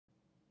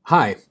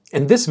Hi,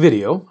 in this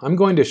video I'm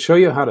going to show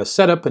you how to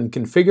set up and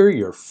configure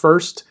your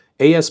first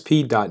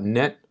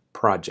ASP.NET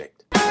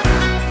project.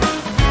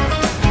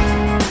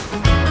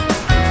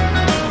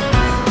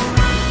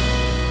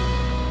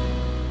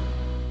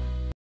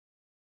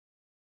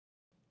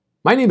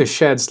 My name is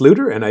Shad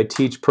Sluter and I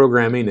teach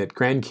programming at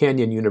Grand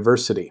Canyon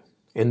University.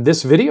 In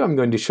this video I'm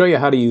going to show you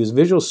how to use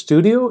Visual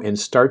Studio and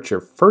start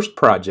your first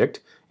project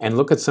and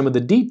look at some of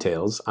the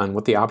details on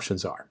what the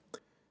options are.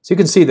 So you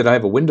can see that I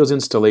have a Windows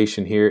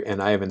installation here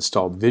and I have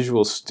installed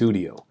Visual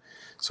Studio.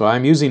 So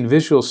I'm using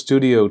Visual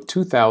Studio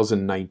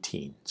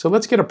 2019. So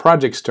let's get a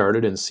project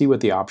started and see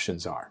what the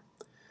options are.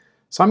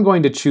 So I'm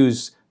going to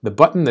choose the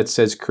button that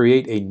says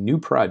Create a New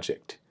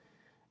Project.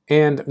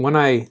 And when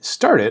I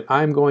start it,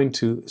 I'm going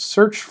to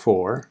search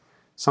for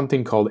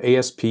something called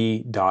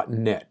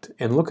ASP.NET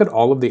and look at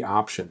all of the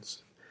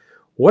options.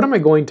 What am I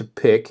going to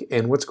pick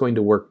and what's going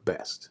to work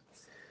best?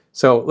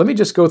 So let me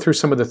just go through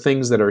some of the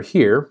things that are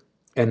here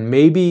and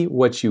maybe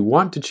what you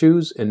want to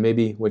choose and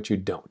maybe what you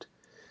don't.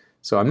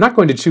 So I'm not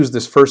going to choose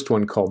this first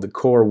one called the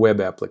Core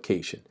Web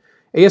Application.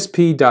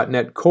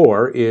 ASP.NET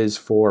Core is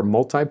for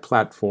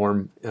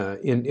multi-platform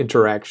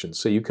interaction,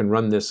 so you can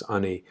run this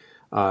on a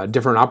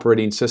different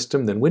operating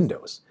system than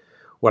Windows.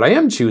 What I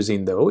am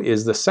choosing though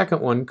is the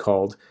second one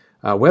called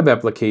Web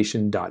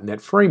Application.NET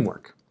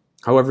Framework.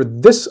 However,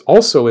 this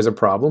also is a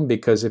problem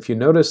because if you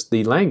notice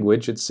the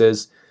language, it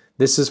says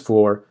this is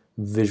for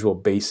Visual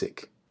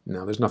Basic.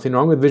 Now, there's nothing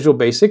wrong with Visual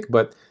Basic,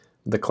 but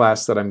the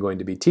class that I'm going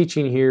to be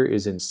teaching here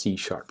is in C#.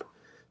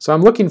 So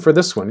I'm looking for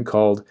this one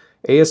called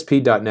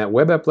ASP.NET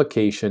Web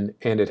Application,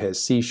 and it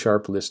has C#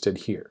 listed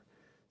here.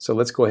 So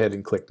let's go ahead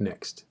and click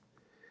Next.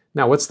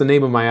 Now, what's the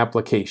name of my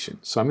application?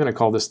 So I'm going to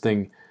call this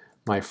thing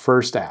my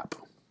first app.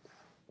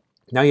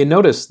 Now, you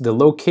notice the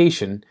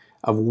location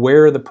of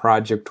where the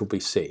project will be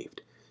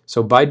saved.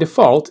 So by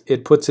default,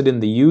 it puts it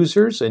in the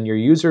users and your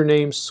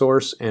username,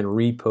 source, and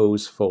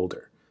repos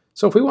folder.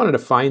 So if we wanted to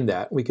find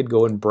that, we could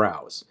go and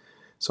browse.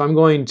 So I'm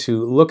going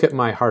to look at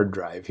my hard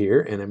drive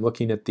here, and I'm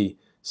looking at the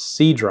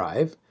C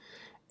drive,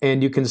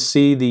 and you can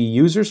see the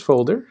users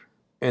folder,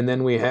 and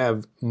then we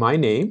have my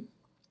name,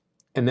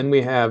 and then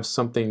we have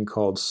something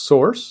called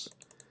source,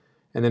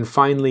 and then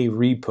finally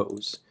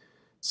repos.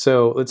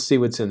 So let's see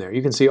what's in there.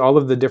 You can see all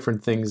of the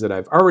different things that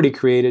I've already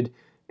created,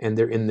 and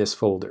they're in this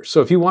folder.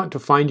 So if you want to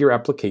find your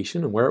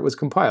application and where it was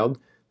compiled,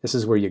 this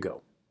is where you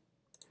go.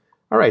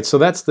 All right, so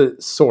that's the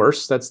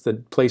source. That's the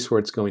place where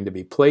it's going to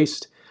be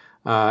placed.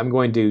 I'm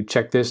going to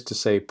check this to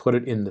say put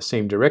it in the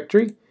same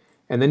directory.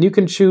 And then you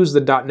can choose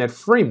the .NET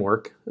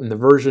Framework and the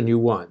version you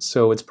want.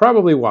 So it's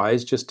probably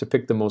wise just to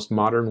pick the most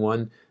modern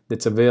one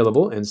that's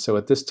available. And so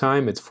at this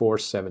time, it's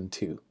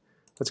 4.7.2.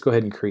 Let's go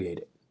ahead and create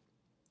it.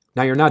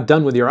 Now you're not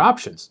done with your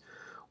options.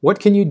 What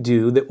can you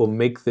do that will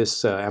make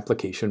this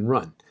application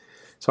run?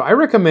 So I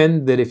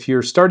recommend that if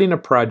you're starting a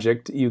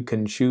project, you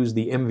can choose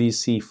the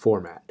MVC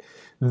format.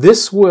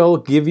 This will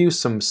give you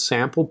some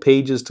sample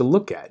pages to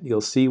look at. You'll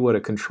see what a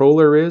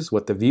controller is,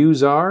 what the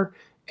views are,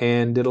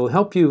 and it'll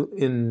help you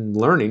in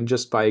learning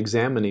just by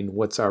examining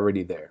what's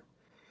already there.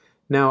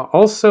 Now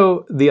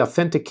also the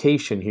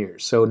authentication here.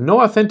 So no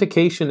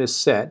authentication is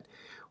set,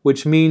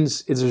 which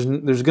means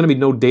there's going to be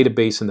no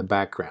database in the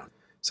background.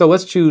 So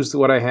let's choose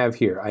what I have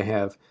here. I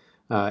have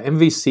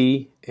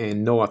MVC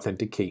and no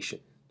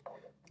authentication.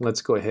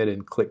 Let's go ahead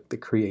and click the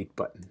Create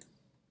button.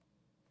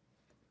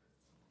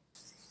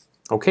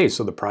 Okay,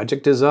 so the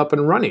project is up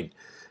and running.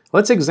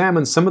 Let's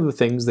examine some of the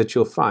things that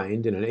you'll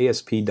find in an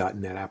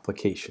ASP.NET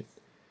application.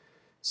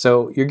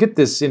 So you get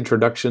this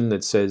introduction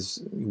that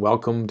says,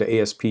 welcome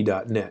to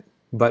ASP.NET.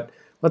 But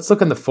let's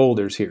look in the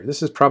folders here.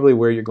 This is probably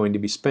where you're going to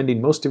be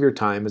spending most of your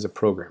time as a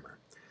programmer.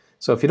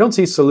 So if you don't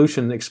see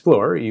Solution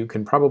Explorer, you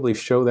can probably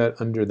show that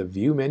under the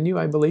View menu,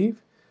 I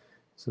believe.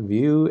 So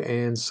View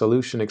and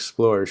Solution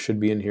Explorer should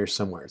be in here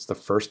somewhere. It's the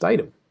first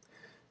item.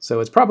 So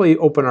it's probably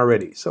open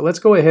already. So let's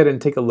go ahead and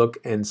take a look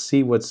and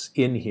see what's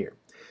in here.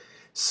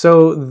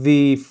 So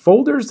the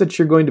folders that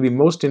you're going to be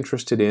most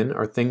interested in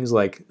are things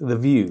like the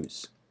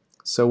views.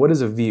 So what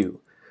is a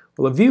view?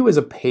 Well, a view is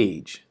a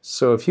page.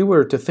 So if you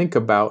were to think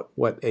about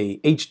what a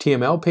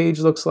HTML page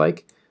looks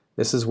like,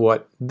 this is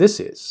what this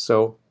is.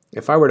 So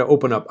if I were to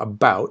open up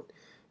About,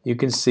 you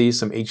can see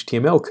some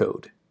HTML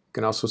code. You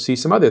can also see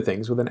some other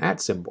things with an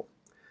 @ symbol.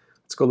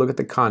 Let's go look at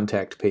the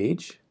Contact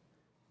page.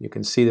 You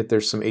can see that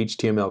there's some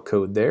HTML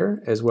code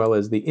there, as well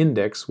as the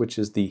index, which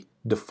is the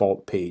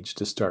default page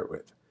to start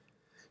with.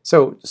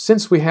 So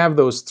since we have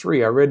those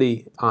three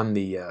already on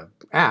the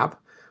app,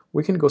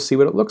 we can go see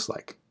what it looks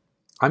like.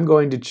 I'm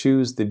going to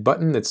choose the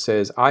button that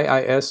says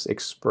IIS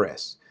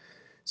Express.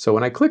 So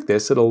when I click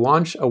this, it'll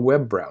launch a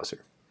web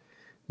browser.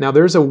 Now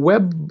there's a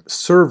web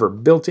server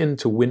built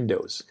into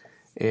Windows,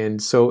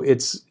 and so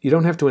you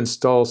don't have to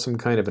install some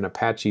kind of an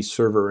Apache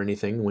server or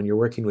anything when you're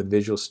working with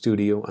Visual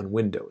Studio on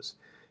Windows.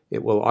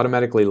 It will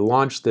automatically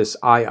launch this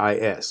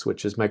IIS,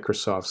 which is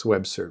Microsoft's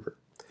web server.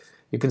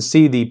 You can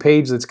see the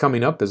page that's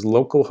coming up is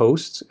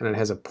localhost, and it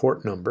has a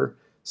port number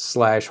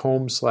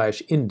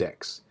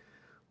 /home/index,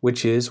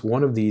 which is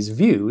one of these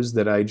views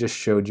that I just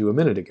showed you a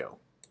minute ago.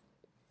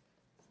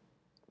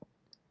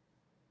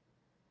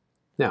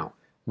 Now,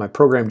 my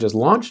program just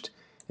launched,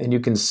 and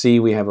you can see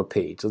we have a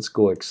page. Let's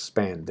go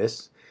expand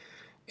this.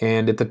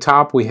 And at the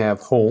top we have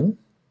Home,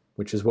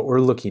 which is what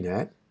we're looking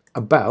at,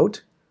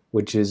 About,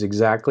 which is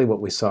exactly what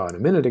we saw a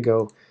minute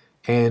ago,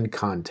 and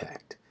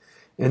Contact.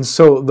 And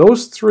so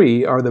those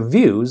three are the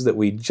views that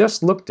we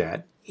just looked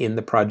at in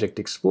the Project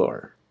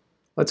Explorer.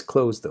 Let's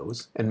close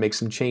those and make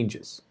some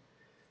changes.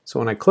 So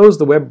when I close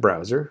the web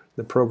browser,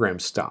 the program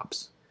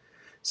stops.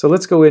 So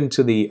let's go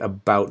into the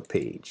About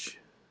page.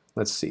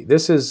 Let's see,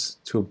 this is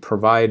to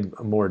provide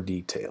more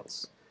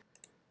details.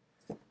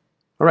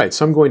 All right,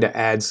 so I'm going to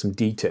add some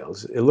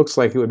details. It looks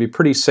like it would be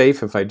pretty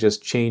safe if I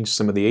just changed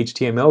some of the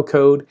HTML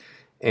code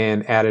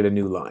and added a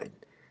new line.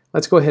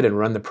 Let's go ahead and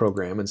run the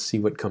program and see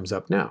what comes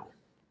up now.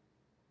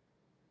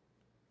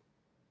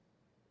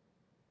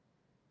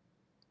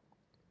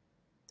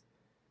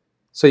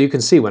 So you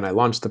can see when I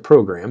launch the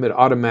program, it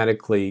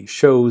automatically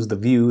shows the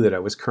view that I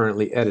was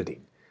currently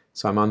editing.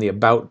 So I'm on the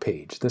About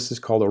page. This is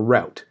called a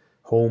route,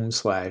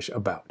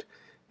 home/about.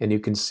 And you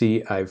can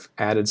see I've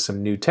added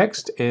some new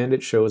text and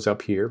it shows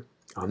up here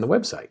on the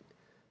website.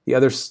 The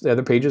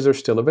other pages are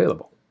still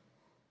available.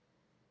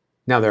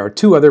 Now there are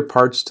two other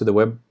parts to the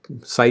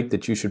website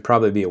that you should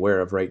probably be aware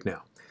of right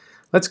now.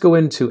 Let's go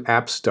into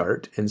App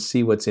Start and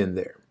see what's in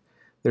there.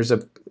 There's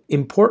an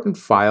important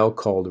file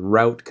called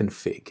route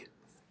config.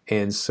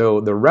 And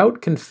so the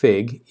route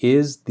config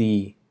is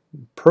the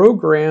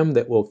program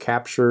that will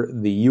capture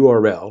the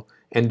URL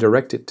and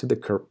direct it to the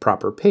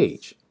proper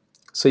page.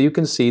 So you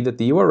can see that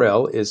the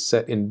URL is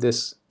set in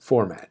this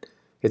format.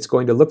 It's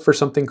going to look for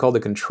something called a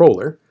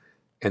controller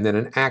and then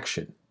an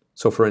action.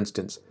 So for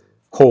instance,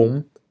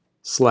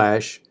 home/about.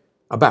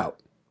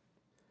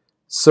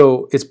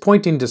 So it's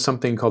pointing to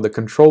something called a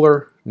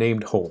controller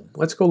named home.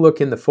 Let's go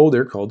look in the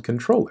folder called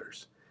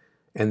controllers.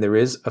 And there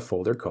is a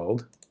folder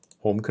called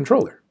home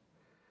controller.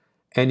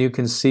 And you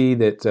can see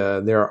that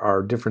there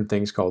are different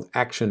things called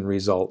action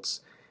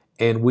results,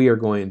 and we are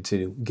going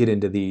to get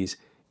into these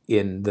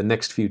in the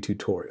next few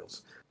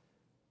tutorials.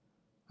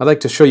 I'd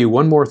like to show you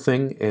one more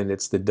thing, and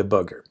it's the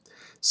debugger.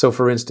 So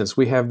for instance,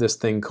 we have this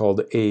thing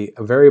called a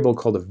variable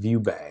called a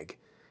view bag.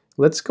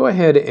 Let's go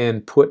ahead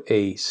and put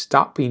a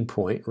stopping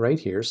point right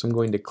here. So I'm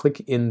going to click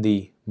in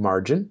the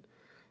margin,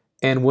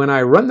 and when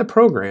I run the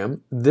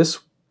program, this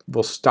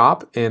will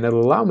stop and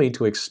it'll allow me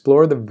to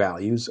explore the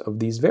values of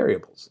these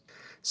variables.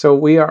 So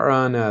we are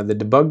on the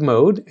debug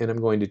mode, and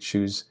I'm going to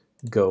choose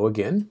Go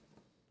again.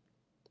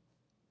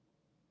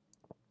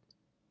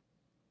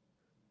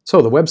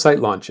 So the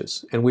website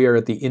launches, and we are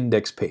at the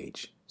index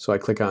page. So I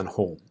click on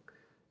Home,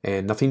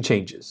 and nothing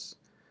changes.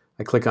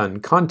 I click on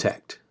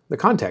Contact. The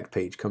Contact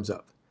page comes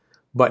up.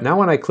 But now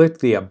when I click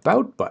the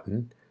About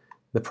button,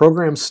 the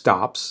program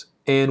stops,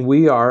 and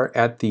we are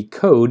at the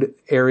code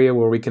area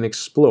where we can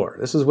explore.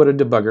 This is what a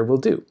debugger will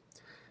do.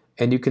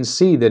 And you can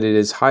see that it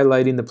is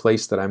highlighting the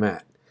place that I'm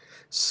at.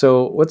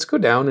 So let's go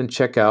down and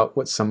check out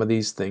what some of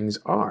these things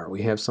are.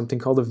 We have something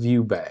called a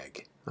view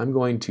bag. I'm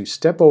going to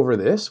step over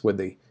this with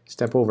the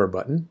step over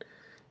button.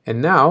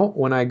 And now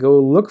when I go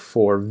look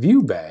for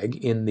view bag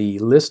in the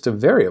list of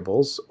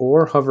variables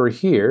or hover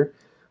here,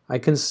 I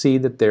can see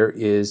that there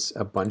is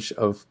a bunch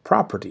of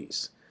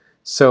properties.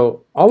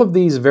 So all of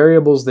these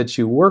variables that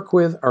you work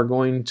with are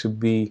going to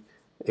be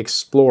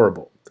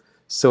explorable.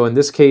 So in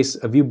this case,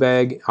 a view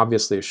bag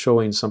obviously is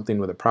showing something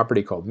with a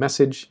property called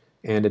message,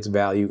 and its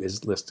value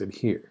is listed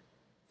here.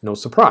 No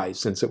surprise,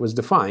 since it was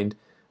defined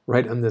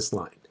right on this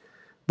line.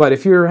 But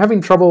if you're having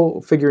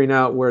trouble figuring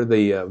out where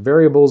the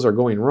variables are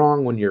going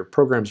wrong when your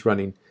program's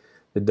running,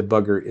 the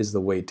debugger is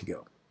the way to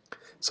go.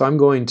 So I'm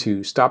going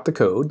to stop the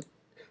code,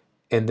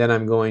 and then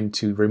I'm going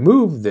to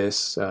remove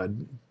this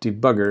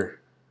debugger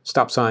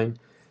stop sign.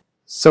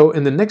 So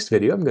in the next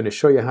video, I'm going to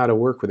show you how to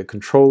work with a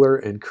controller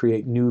and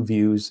create new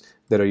views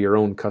that are your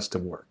own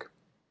custom work.